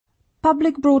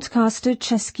Public broadcaster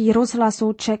Český Rozhlas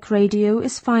or Czech Radio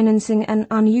is financing an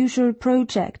unusual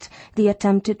project, the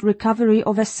attempted recovery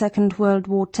of a Second World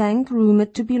War tank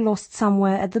rumoured to be lost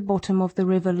somewhere at the bottom of the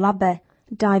river Labe.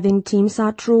 Diving teams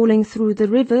are trawling through the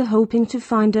river hoping to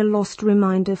find a lost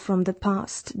reminder from the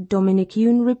past. Dominic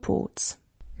Yoon reports.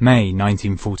 May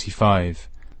 1945.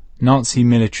 Nazi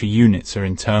military units are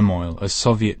in turmoil as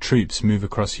Soviet troops move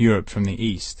across Europe from the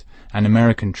east and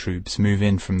American troops move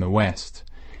in from the west.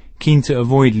 Keen to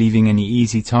avoid leaving any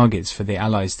easy targets for the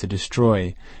Allies to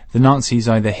destroy, the Nazis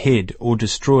either hid or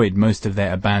destroyed most of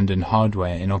their abandoned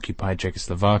hardware in occupied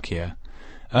Czechoslovakia.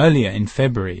 Earlier in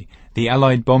February, the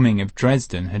Allied bombing of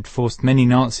Dresden had forced many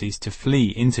Nazis to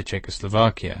flee into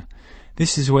Czechoslovakia.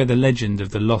 This is where the legend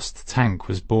of the lost tank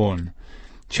was born.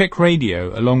 Czech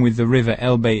Radio, along with the River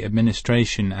Elbe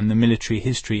Administration and the Military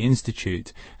History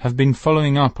Institute, have been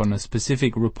following up on a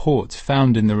specific report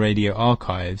found in the radio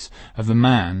archives of a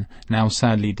man, now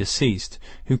sadly deceased,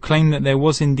 who claimed that there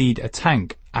was indeed a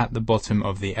tank at the bottom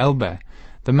of the Elbe.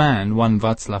 The man, one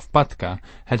Václav Patka,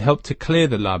 had helped to clear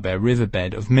the Labe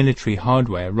riverbed of military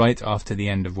hardware right after the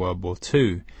end of World War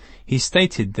II. He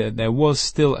stated that there was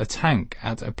still a tank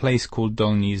at a place called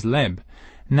Dolní Labe.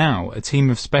 Now, a team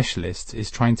of specialists is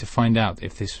trying to find out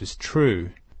if this was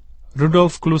true.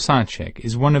 Rudolf Klusáček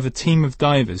is one of a team of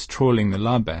divers trawling the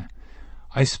Labe.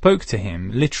 I spoke to him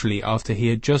literally after he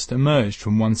had just emerged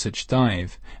from one such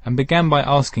dive and began by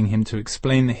asking him to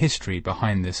explain the history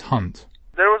behind this hunt.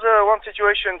 There was one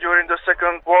situation during the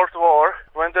Second World War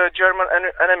when the German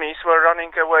enemies were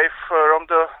running away from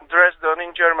the Dresden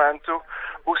in Germany to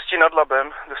Ústí nad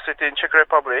Labem, the city in Czech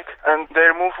Republic, and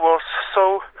their move was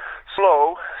so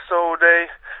slow, so they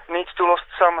need to lost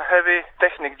some heavy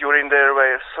technique during their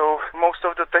way. So most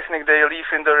of the technique they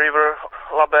leave in the river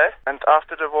Labe, and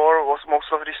after the war was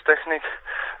most of this technique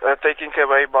taken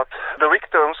away, but the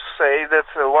victims say that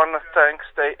one tank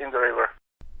stayed in the river.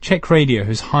 Czech Radio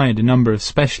has hired a number of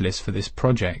specialists for this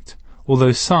project,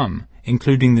 although some,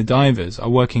 including the divers, are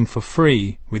working for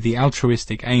free with the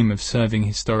altruistic aim of serving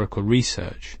historical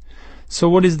research. So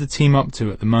what is the team up to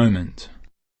at the moment?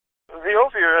 We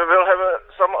hope we will have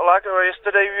some, like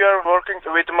yesterday we are working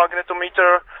with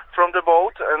magnetometer from the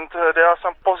boat, and there are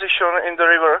some positions in the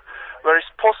river where it's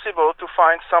possible to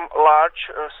find some large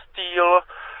steel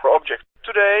object.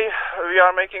 Today we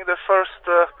are making the first,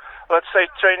 let's say,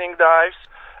 training dives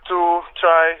to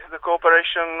try the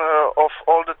cooperation of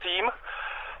all the team,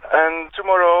 and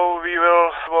tomorrow we will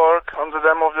work on the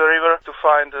dam of the river to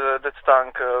find that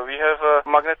tank. We have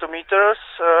magnetometers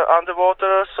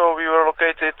underwater, so we will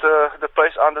locate it, the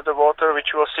place under the water,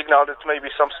 which will signal that maybe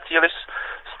some steel is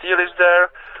there,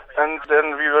 and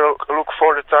then we will look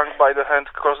for the tank by the hand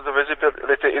because the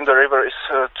visibility in the river is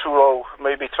too low,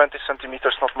 maybe 20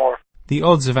 centimeters, not more. The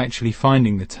odds of actually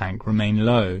finding the tank remain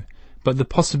low, but the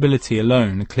possibility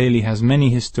alone clearly has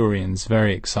many historians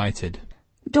very excited.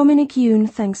 Dominic Yoon,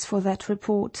 thanks for that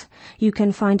report. You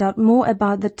can find out more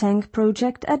about the tank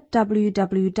project at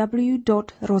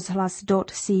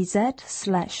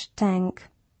www.rozhlas.cz/tank.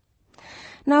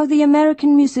 Now, the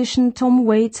American musician Tom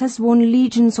Waits has won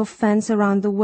legions of fans around the world